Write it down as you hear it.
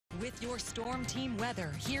With your Storm Team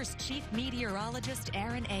weather, here's Chief Meteorologist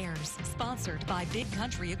Aaron Ayers, sponsored by Big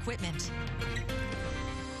Country Equipment.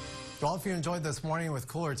 Well, if you enjoyed this morning with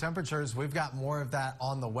cooler temperatures, we've got more of that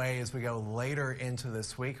on the way as we go later into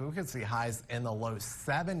this week. We could see highs in the low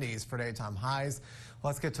 70s for daytime highs.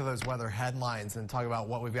 Let's get to those weather headlines and talk about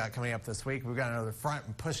what we've got coming up this week. We've got another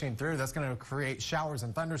front pushing through. That's going to create showers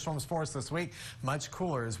and thunderstorms for us this week. Much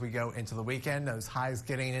cooler as we go into the weekend. Those highs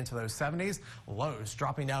getting into those 70s, lows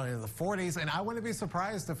dropping down into the 40s. And I wouldn't be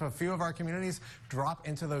surprised if a few of our communities drop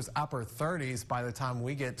into those upper 30s by the time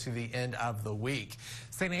we get to the end of the week.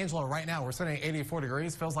 St. Angelo, right now, we're sitting at 84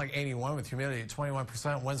 degrees. Feels like 81 with humidity at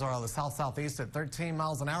 21%. Winds are on the south-southeast at 13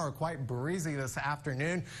 miles an hour. Quite breezy this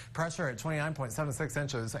afternoon. Pressure at 29.76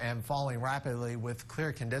 inches and falling rapidly with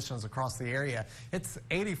clear conditions across the area. It's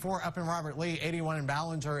 84 up in Robert Lee, 81 in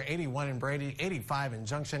Ballinger, 81 in Brady, 85 in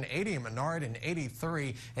Junction, 80 in Menard, and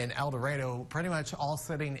 83 in El Dorado. Pretty much all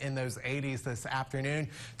sitting in those 80s this afternoon.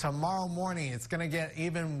 Tomorrow morning, it's going to get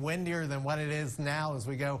even windier than what it is now as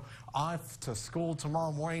we go off to school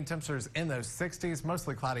tomorrow morning. Temperatures in those 60s,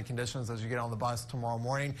 mostly cloudy conditions as you get on the bus tomorrow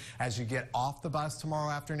morning. As you get off the bus tomorrow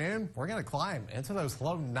afternoon, we're going to climb into those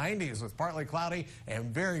low 90s with partly cloudy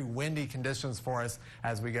and very windy conditions for us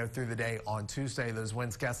as we go through the day on Tuesday. Those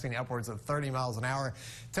winds gusting upwards of 30 miles an hour.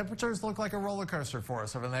 Temperatures look like a roller coaster for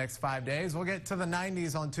us over the next 5 days. We'll get to the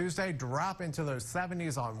 90s on Tuesday, drop into those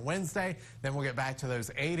 70s on Wednesday. Then we'll get back to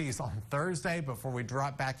those 80s on Thursday before we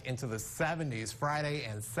drop back into the 70s Friday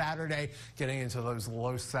and Saturday, getting into those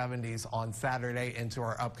low 70s on Saturday into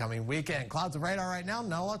our upcoming weekend. Clouds of radar right now,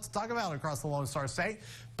 not a lot to talk about across the Lone Star State,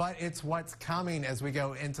 but it's what's coming as we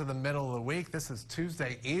go into the middle of the week. This is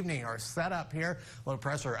Tuesday evening. Our setup here, low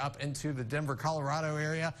pressure up into the Denver, Colorado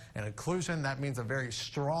area, and inclusion. That means a very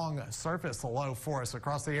strong surface low for us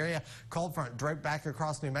across the area. Cold front draped back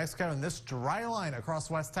across New Mexico, and this dry line across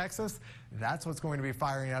West Texas. That's what's going to be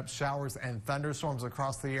firing up showers and thunderstorms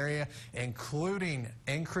across the area, including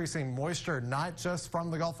increasing moisture, not just from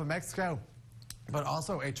the Gulf of Mexico, but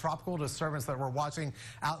also a tropical disturbance that we're watching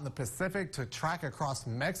out in the Pacific to track across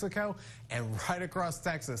Mexico and right across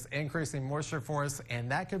Texas, increasing moisture for us,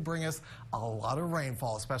 and that could bring us a lot of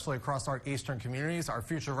rainfall, especially across our eastern communities. Our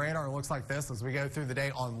future radar looks like this as we go through the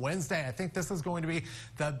day on Wednesday. I think this is going to be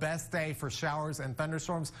the best day for showers and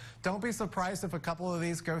thunderstorms. Don't be surprised if a couple of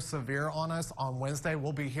these go severe on us on Wednesday.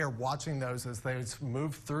 We'll be here watching those as they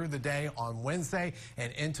move through the day on Wednesday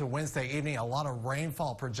and into Wednesday evening. A lot of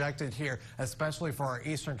rainfall projected here, especially for our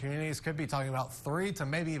eastern communities. Could be talking about 3 to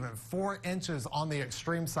maybe even 4 inches on the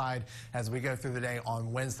extreme side as we go through the day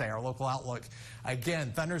on Wednesday. Our local outlook,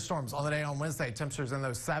 again, thunderstorms on the day on Wednesday, temperatures in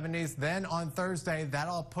those 70s. Then on Thursday, that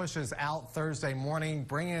all pushes out Thursday morning,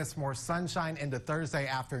 bringing us more sunshine into Thursday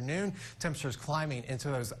afternoon. Temperatures climbing into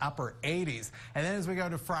those upper 80s. And then as we go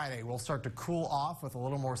to Friday, we'll start to cool off with a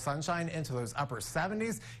little more sunshine into those upper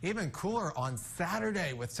 70s. Even cooler on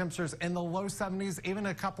Saturday with temperatures in the low 70s, even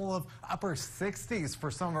a couple of upper 60s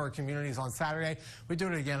for some of our communities on Saturday. We do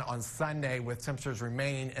it again on Sunday with temperatures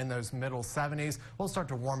remaining in those middle 70s. We'll start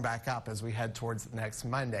to warm back up as we head towards next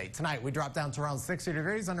Monday. Tonight, we drop down to around 60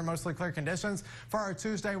 degrees under mostly clear conditions. For our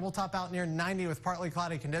Tuesday, we'll top out near 90 with partly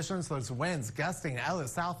cloudy conditions. Those winds gusting out of the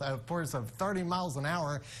south upwards of 30 miles an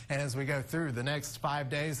hour. And as we go through the next 5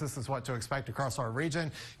 days, this is what to expect across our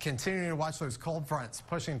region. Continuing to watch those cold fronts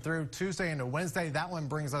pushing through Tuesday into Wednesday. That one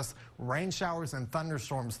brings us rain showers and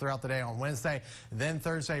thunderstorms throughout the day on Wednesday. Then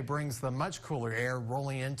Thursday brings the much cooler air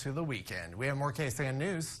rolling into the weekend. We have more KSAN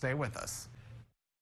News. Stay with us.